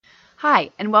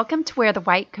Hi, and welcome to Where the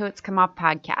White Coats Come Off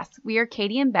podcast. We are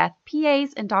Katie and Beth,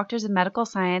 PAs and doctors of medical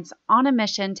science, on a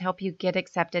mission to help you get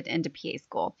accepted into PA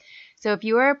school. So if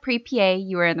you are a pre-PA,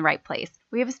 you are in the right place.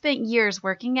 We have spent years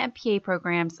working at PA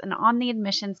programs and on the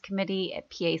admissions committee at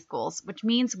PA schools, which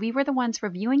means we were the ones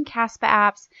reviewing CASPA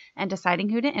apps and deciding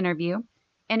who to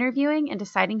interviewing and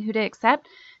deciding who to accept.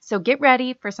 So get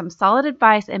ready for some solid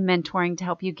advice and mentoring to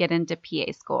help you get into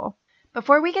PA school.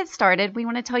 Before we get started, we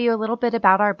want to tell you a little bit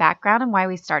about our background and why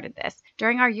we started this.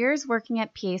 During our years working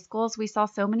at PA schools, we saw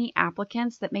so many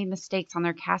applicants that made mistakes on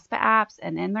their CASPA apps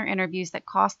and in their interviews that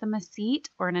cost them a seat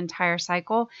or an entire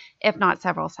cycle, if not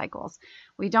several cycles.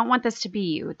 We don't want this to be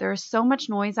you. There is so much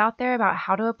noise out there about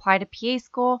how to apply to PA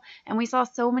school, and we saw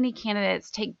so many candidates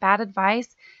take bad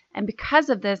advice and because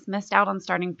of this, missed out on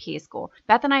starting PA school.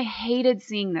 Beth and I hated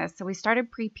seeing this, so we started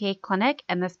Pre-PA Clinic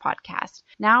and this podcast.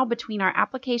 Now, between our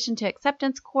application to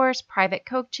acceptance course, private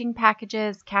coaching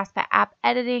packages, CASPA app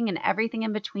editing, and everything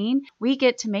in between, we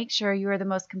get to make sure you are the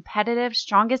most competitive,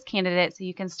 strongest candidate so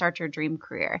you can start your dream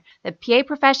career. The PA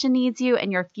profession needs you,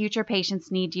 and your future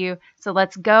patients need you. So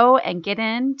let's go and get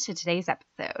into today's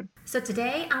episode. So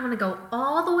today, I want to go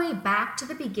all the way back to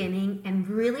the beginning and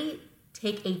really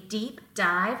take a deep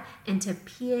dive into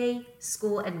PA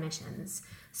school admissions.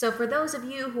 So for those of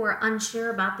you who are unsure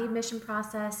about the admission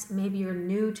process, maybe you're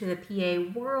new to the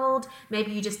PA world,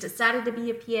 maybe you just decided to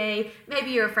be a PA,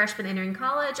 maybe you're a freshman entering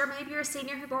college, or maybe you're a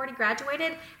senior who've already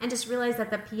graduated and just realized that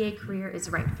the PA career is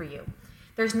right for you.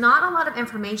 There's not a lot of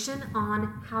information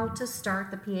on how to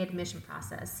start the PA admission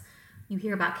process. You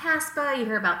hear about CASPA, you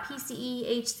hear about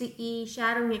PCE, HCE,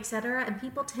 shadowing, etc., and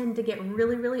people tend to get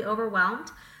really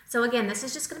overwhelmed. So again, this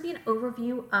is just going to be an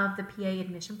overview of the PA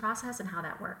admission process and how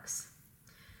that works.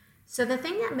 So the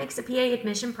thing that makes the PA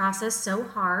admission process so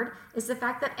hard is the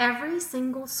fact that every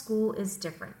single school is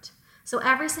different. So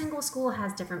every single school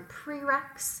has different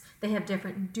prereqs, they have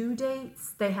different due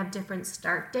dates, they have different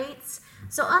start dates.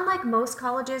 So unlike most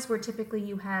colleges where typically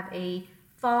you have a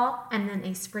fall and then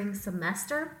a spring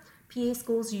semester, PA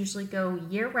schools usually go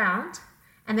year-round.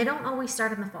 And they don't always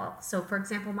start in the fall. So for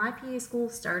example, my PA school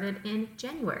started in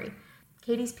January.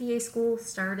 Katie's PA school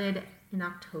started in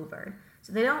October.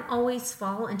 So they don't always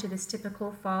fall into this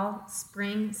typical fall,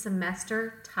 spring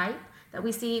semester type that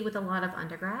we see with a lot of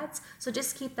undergrads. So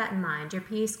just keep that in mind. Your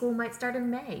PA school might start in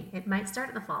May. It might start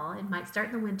in the fall. It might start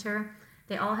in the winter.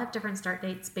 They all have different start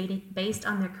dates based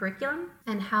on their curriculum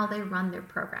and how they run their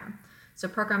program. So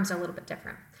programs are a little bit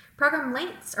different. Program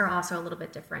lengths are also a little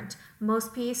bit different.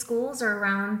 Most PA schools are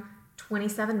around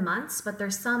 27 months, but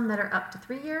there's some that are up to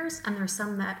 3 years, and there's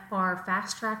some that are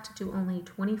fast-tracked to only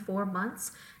 24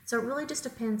 months. So it really just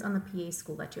depends on the PA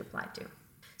school that you apply to.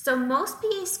 So most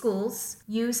PA schools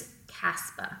use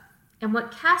CASPA. And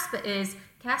what CASPA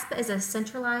is a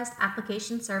centralized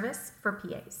application service for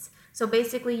PAs. So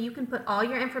basically, you can put all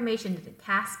your information into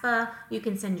CASPA, you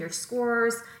can send your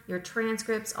scores, your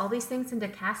transcripts, all these things into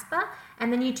CASPA,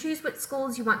 and then you choose what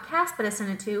schools you want CASPA to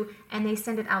send it to, and they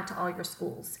send it out to all your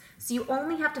schools. So you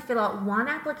only have to fill out one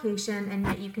application, and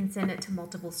yet you can send it to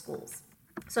multiple schools.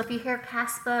 So if you hear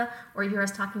CASPA or you hear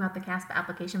us talking about the CASPA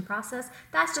application process,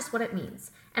 that's just what it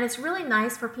means. And it's really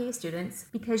nice for PA students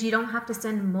because you don't have to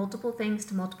send multiple things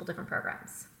to multiple different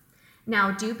programs.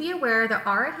 Now, do be aware there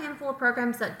are a handful of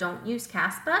programs that don't use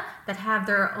CASPA that have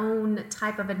their own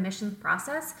type of admission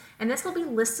process, and this will be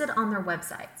listed on their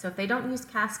website. So if they don't use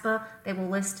CASPA, they will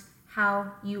list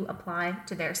how you apply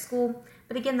to their school.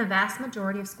 But again, the vast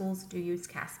majority of schools do use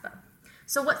CASPA.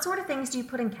 So what sort of things do you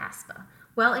put in CASPA?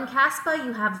 Well, in CASPA,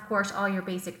 you have, of course, all your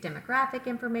basic demographic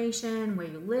information, where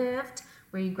you lived,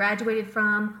 where you graduated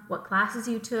from, what classes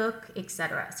you took,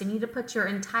 etc. So you need to put your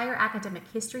entire academic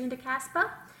history into CASPA.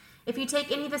 If you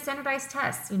take any of the standardized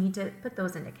tests, you need to put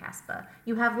those into CASPA.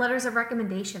 You have letters of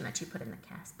recommendation that you put into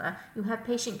CASPA. You have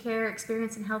patient care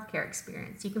experience and healthcare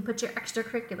experience. You can put your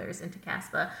extracurriculars into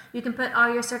CASPA. You can put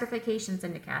all your certifications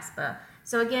into CASPA.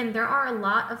 So again, there are a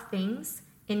lot of things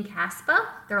in CASPA.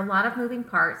 There are a lot of moving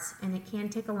parts, and it can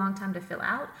take a long time to fill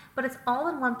out, but it's all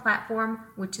in one platform,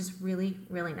 which is really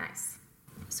nice.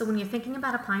 So when you're thinking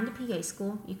about applying to PA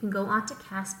school, you can go onto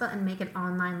CASPA and make an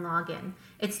online login.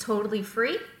 It's totally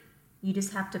free. You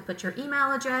just have to put your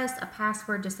email address, a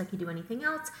password, just like you do anything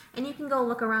else, and you can go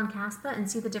look around CASPA and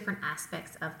see the different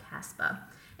aspects of CASPA.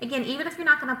 Again, even if you're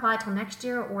not going to apply till next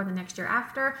year or the next year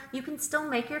after, you can still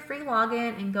make your free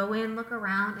login and go in, look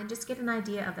around, and just get an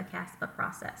idea of the CASPA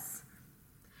process.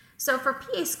 So for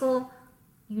PA school,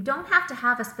 you don't have to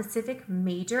have a specific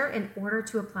major in order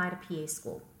to apply to PA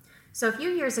school. So a few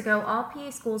years ago, all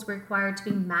PA schools were required to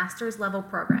be master's level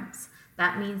programs.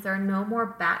 That means there are no more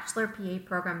bachelor PA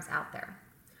programs out there.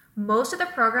 Most of the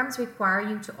programs require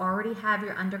you to already have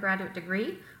your undergraduate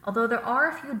degree, although there are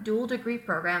a few dual degree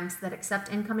programs that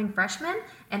accept incoming freshmen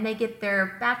and they get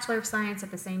their Bachelor of Science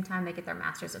at the same time they get their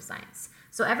Master's of Science.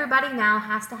 So everybody now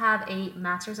has to have a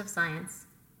Master's of Science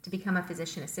to become a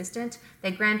physician assistant.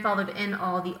 They grandfathered in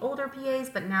all the older PAs,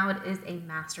 but now it is a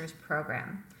master's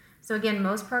program. So again,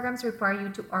 most programs require you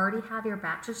to already have your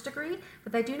bachelor's degree,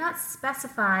 but they do not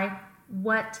specify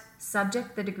what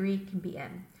subject the degree can be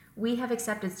in. We have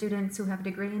accepted students who have a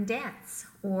degree in dance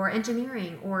or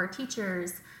engineering or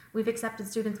teachers. We've accepted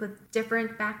students with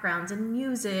different backgrounds in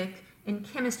music, in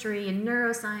chemistry, in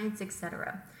neuroscience,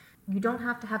 etc. You don't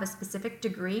have to have a specific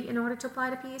degree in order to apply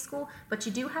to PA school, but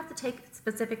you do have to take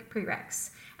specific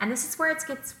prereqs. And this is where it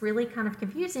gets really kind of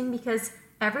confusing because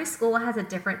every school has a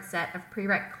different set of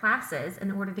prereq classes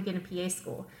in order to get into PA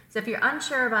school. So if you're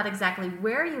unsure about exactly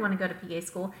where you want to go to PA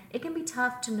school, it can be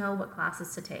tough to know what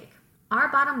classes to take. Our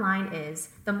bottom line is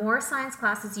the more science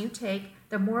classes you take,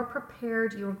 the more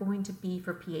prepared you're going to be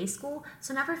for PA school.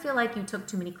 So never feel like you took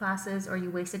too many classes or you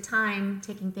wasted time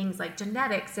taking things like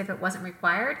genetics if it wasn't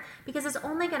required, because it's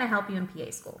only going to help you in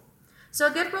PA school. So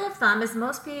a good rule of thumb is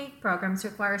most PA programs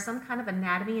require some kind of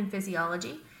anatomy and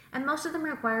physiology, and most of them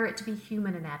require it to be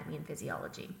human anatomy and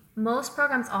physiology. Most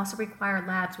programs also require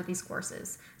labs with these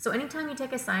courses. So anytime you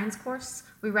take a science course,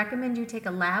 we recommend you take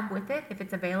a lab with it if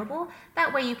it's available.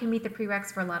 That way you can meet the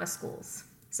prereqs for a lot of schools.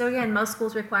 So again, most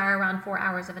schools require around 4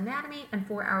 hours of anatomy and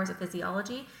 4 hours of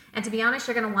physiology. And to be honest,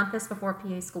 you're going to want this before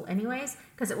PA school anyways,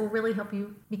 because it will really help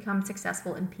you become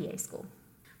successful in PA school.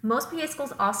 Most PA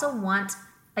schools also want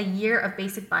a year of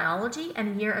basic biology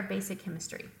and a year of basic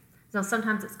chemistry. So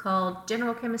sometimes it's called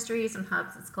general chemistry,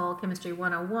 sometimes it's called chemistry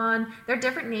 101. There are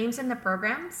different names in the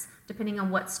programs depending on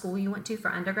what school you went to for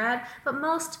undergrad, but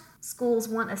most schools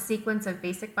want a sequence of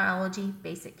basic biology,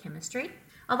 basic chemistry.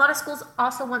 A lot of schools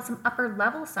also want some upper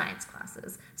level science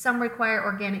classes. Some require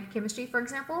organic chemistry, for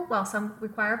example, while some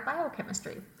require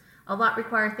biochemistry. A lot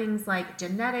require things like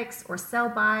genetics or cell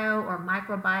bio or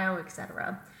microbio,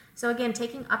 etc. So again,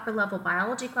 taking upper level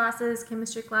biology classes,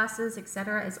 chemistry classes,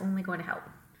 etc. is only going to help.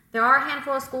 There are a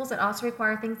handful of schools that also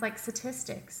require things like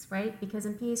statistics, right? Because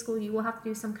in PA school, you will have to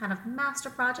do some kind of master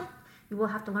project. You will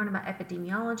have to learn about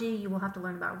epidemiology. You will have to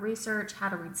learn about research, how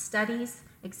to read studies,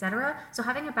 etc. So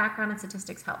having a background in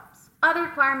statistics helps. Other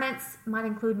requirements might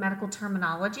include medical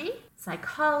terminology,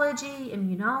 psychology,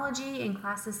 immunology, and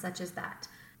classes such as that.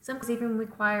 Some even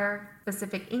require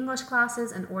specific English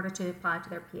classes in order to apply to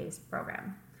their PA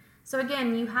program. So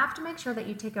again, you have to make sure that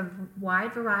you take a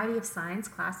wide variety of science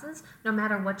classes, no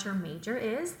matter what your major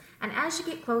is. And as you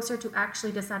get closer to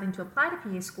actually deciding to apply to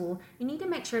PA school, you need to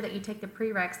make sure that you take the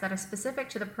prereqs that are specific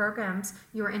to the programs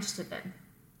you are interested in.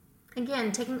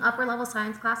 Again, taking upper level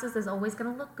science classes is always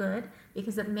going to look good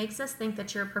because it makes us think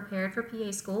that you're prepared for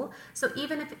PA school. So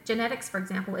even if genetics, for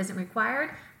example, isn't required,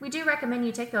 we do recommend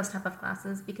you take those type of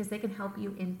classes because they can help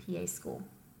you in PA school.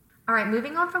 All right,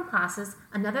 moving on from classes,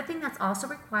 another thing that's also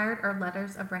required are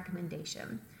letters of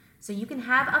recommendation. So you can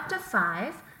have up to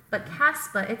 5, but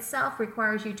CASPA itself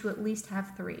requires you to at least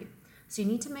have 3. So you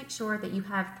need to make sure that you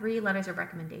have 3 letters of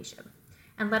recommendation.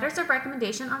 And letters of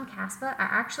recommendation on CASPA are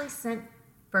actually sent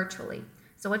virtually.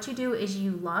 So what you do is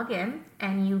you log in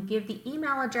and you give the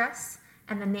email address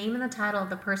and the name and the title of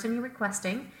the person you're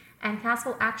requesting, and CASPA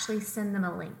will actually send them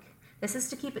a link. This is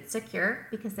to keep it secure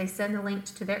because they send the link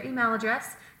to their email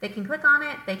address. They can click on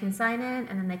it, they can sign in,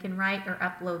 and then they can write or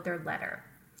upload their letter.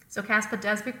 So CASPA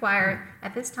does require,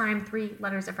 at this time, 3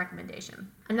 letters of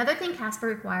recommendation. Another thing CASPA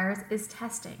requires is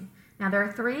testing. Now, there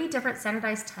are 3 different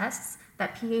standardized tests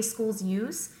that PA schools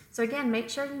use. So again, make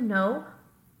sure you know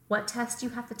what tests you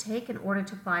have to take in order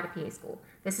to apply to PA school.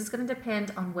 This is going to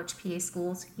depend on which PA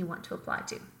schools you want to apply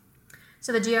to.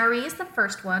 So the GRE is the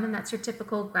first one, and that's your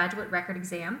typical graduate record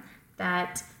exam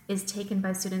that is taken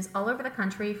by students all over the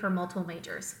country for multiple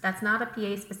majors. That's not a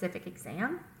PA-specific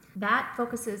exam. That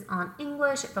focuses on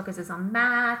English, it focuses on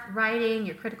math, writing,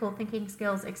 your critical thinking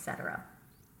skills, etc.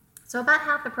 So about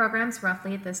half the programs,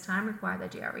 roughly at this time, require the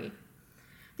GRE.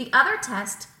 The other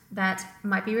test that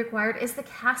might be required is the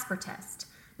CASPER test.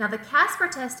 Now, the CASPER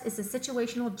test is a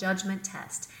situational judgment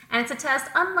test, and it's a test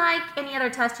unlike any other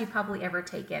test you've probably ever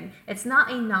taken. It's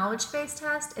not a knowledge-based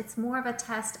test, it's more of a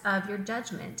test of your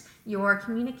judgment, your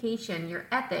communication, your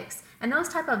ethics, and those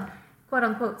type of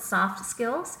quote-unquote soft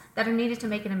skills that are needed to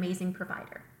make an amazing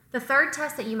provider. The third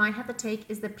test that you might have to take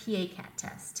is the PA-CAT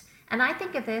test, and I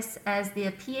think of this as the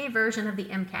PA version of the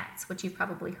MCATs, which you've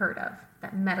probably heard of,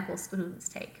 that medical students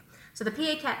take. So the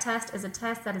PA-CAT test is a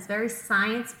test that is very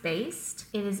science-based.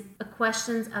 It is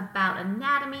questions about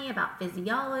anatomy, about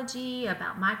physiology,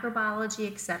 about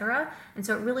microbiology, etc. And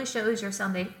so it really shows your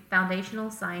foundational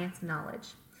science knowledge.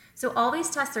 So all these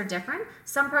tests are different.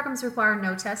 Some programs require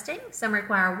no testing, some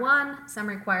require 1, some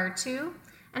require 2.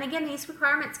 And again, these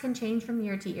requirements can change from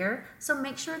year to year, so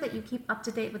make sure that you keep up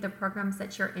to date with the programs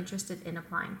that you're interested in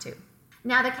applying to.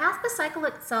 Now, the CASPA cycle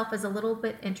itself is a little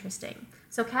bit interesting.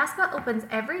 So CASPA opens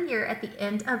every year at the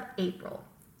end of April.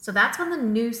 So that's when the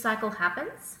new cycle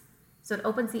happens. So it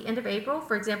opens the end of April.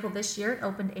 For example, this year it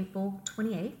opened April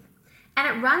 28th. And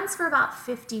it runs for about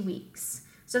 50 weeks.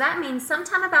 So that means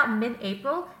sometime about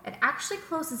mid-April, it actually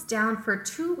closes down for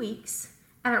 2 weeks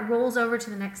and it rolls over to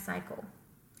the next cycle.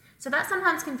 So that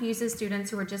sometimes confuses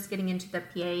students who are just getting into the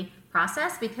PA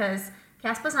process because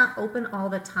CASPA is not open all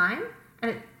the time, and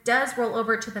it does roll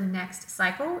over to the next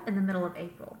cycle in the middle of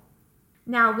April.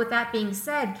 Now, with that being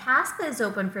said, CASPA is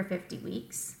open for 50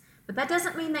 weeks, but that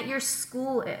doesn't mean that your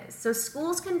school is. So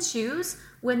schools can choose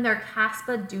when their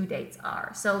CASPA due dates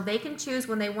are. So they can choose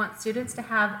when they want students to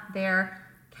have their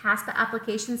CASPA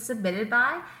applications submitted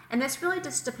by, and this really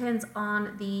just depends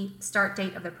on the start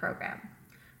date of the program.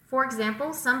 For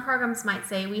example, some programs might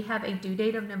say we have a due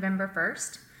date of November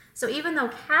 1st. So even though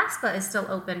CASPA is still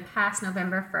open past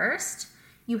November 1st,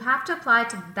 you have to apply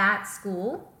to that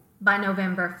school by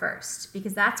November 1st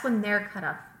because that's when their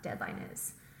cutoff deadline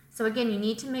is. So again, you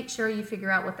need to make sure you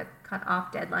figure out what the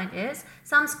cutoff deadline is.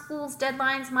 Some schools'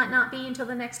 deadlines might not be until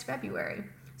the next February.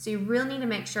 So you really need to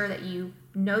make sure that you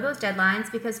know those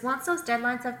deadlines because once those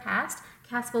deadlines have passed,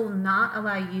 CASPA will not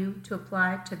allow you to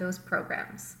apply to those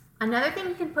programs. Another thing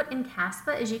you can put in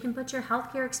CASPA is you can put your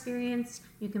healthcare experience,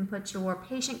 you can put your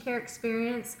patient care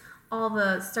experience, all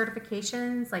the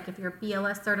certifications, like if you're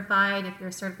BLS certified, if you're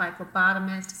a certified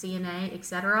phlebotomist, CNA,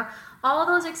 etc. All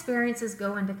those experiences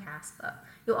go into CASPA.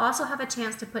 You'll also have a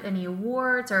chance to put any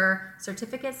awards or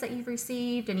certificates that you've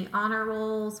received, any honor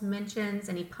rolls, mentions,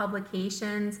 any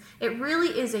publications. It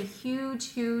really is a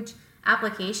huge, huge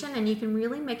application, and you can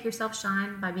really make yourself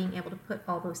shine by being able to put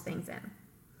all those things in.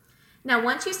 Now,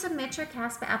 once you submit your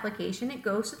CASPA application, it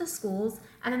goes to the schools,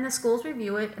 and then the schools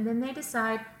review it, and then they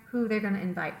decide who they're going to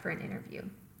invite for an interview.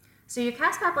 So your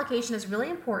CASPA application is really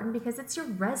important because it's your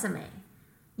resume.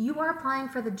 You are applying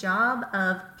for the job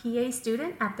of PA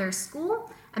student at their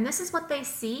school, and this is what they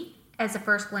see as a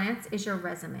first glance is your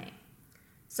resume.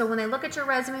 So when they look at your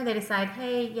resume, they decide,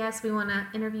 hey, yes, we want to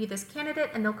interview this candidate,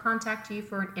 and they'll contact you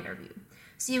for an interview.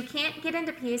 So you can't get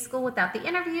into PA school without the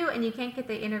interview, and you can't get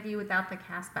the interview without the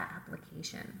CASPA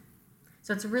application.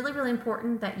 So it's really, really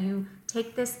important that you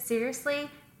take this seriously,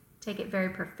 take it very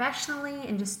professionally,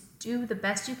 and just do the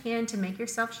best you can to make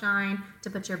yourself shine,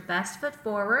 to put your best foot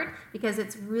forward, because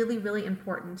it's really, really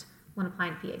important when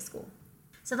applying to PA school.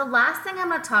 So the last thing I'm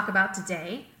going to talk about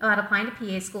today about applying to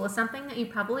PA school is something that you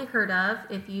probably heard of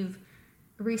if you've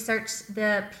researched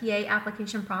the PA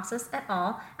application process at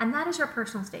all, and that is your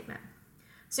personal statement.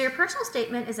 So your personal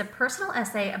statement is a personal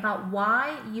essay about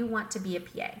why you want to be a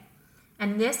PA,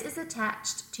 and this is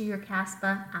attached to your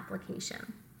CASPA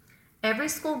application. Every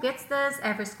school gets this,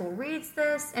 every school reads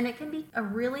this, and it can be a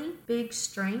really big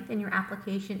strength in your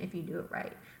application if you do it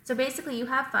right. So basically you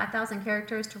have 5,000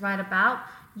 characters to write about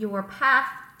your path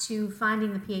to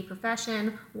finding the PA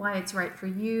profession, why it's right for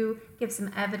you, give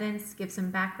some evidence, give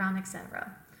some background,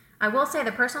 etc. I will say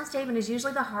the personal statement is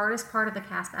usually the hardest part of the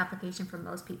CASPA application for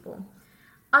most people.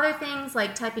 Other things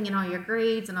like typing in all your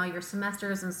grades and all your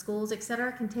semesters and schools,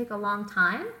 etc. can take a long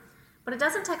time, but it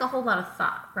doesn't take a whole lot of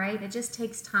thought, right? It just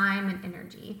takes time and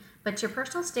energy. But your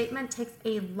personal statement takes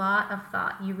a lot of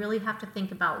thought. You really have to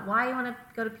think about why you want to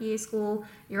go to PA school.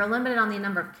 You're limited on the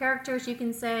number of characters you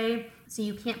can say, so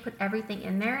you can't put everything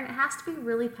in there, and it has to be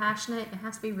really passionate, it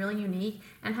has to be really unique,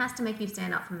 and it has to make you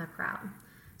stand out from the crowd.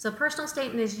 So personal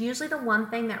statement is usually the one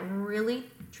thing that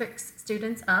really tricks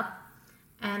students up,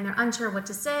 and they're unsure what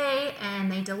to say,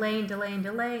 and they delay and delay and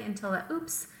delay until that,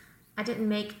 oops, I didn't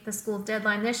make the school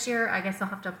deadline this year, I guess I'll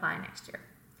have to apply next year.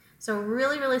 So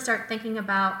really, really start thinking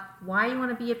about why you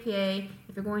want to be a PA.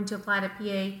 If you're going to apply to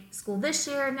PA school this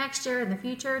year, next year, in the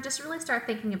future, just really start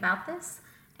thinking about this.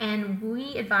 And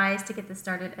we advise to get this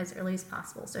started as early as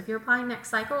possible. So if you're applying next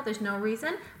cycle, there's no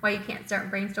reason why you can't start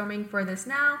brainstorming for this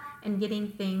now and getting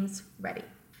things ready.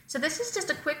 So this is just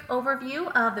a quick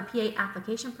overview of the PA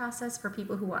application process for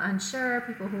people who are unsure,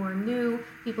 people who are new,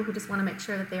 people who just want to make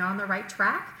sure that they are on the right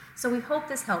track. So we hope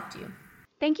this helped you.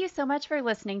 Thank you so much for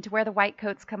listening to Where the White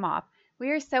Coats Come Off. We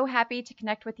are so happy to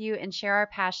connect with you and share our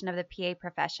passion of the PA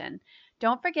profession.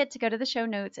 Don't forget to go to the show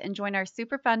notes and join our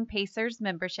super fun Pacers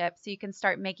membership so you can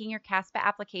start making your CASPA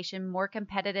application more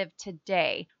competitive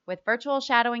today with virtual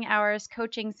shadowing hours,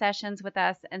 coaching sessions with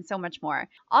us, and so much more.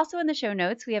 Also in the show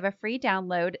notes, we have a free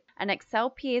download, an Excel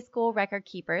PA School record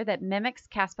keeper that mimics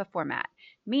CASPA format,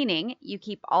 meaning you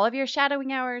keep all of your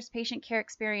shadowing hours, patient care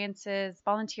experiences,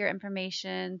 volunteer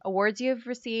information, awards you have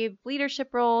received,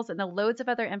 leadership roles, and the loads of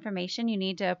other information you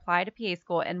need to apply to PA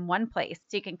School in one place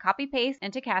so you can copy paste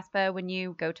into CASPA when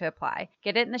you go to apply.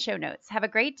 Get it in the show notes. Have a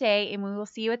great day, and we will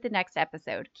see you at the next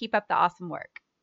episode. Keep up the awesome work.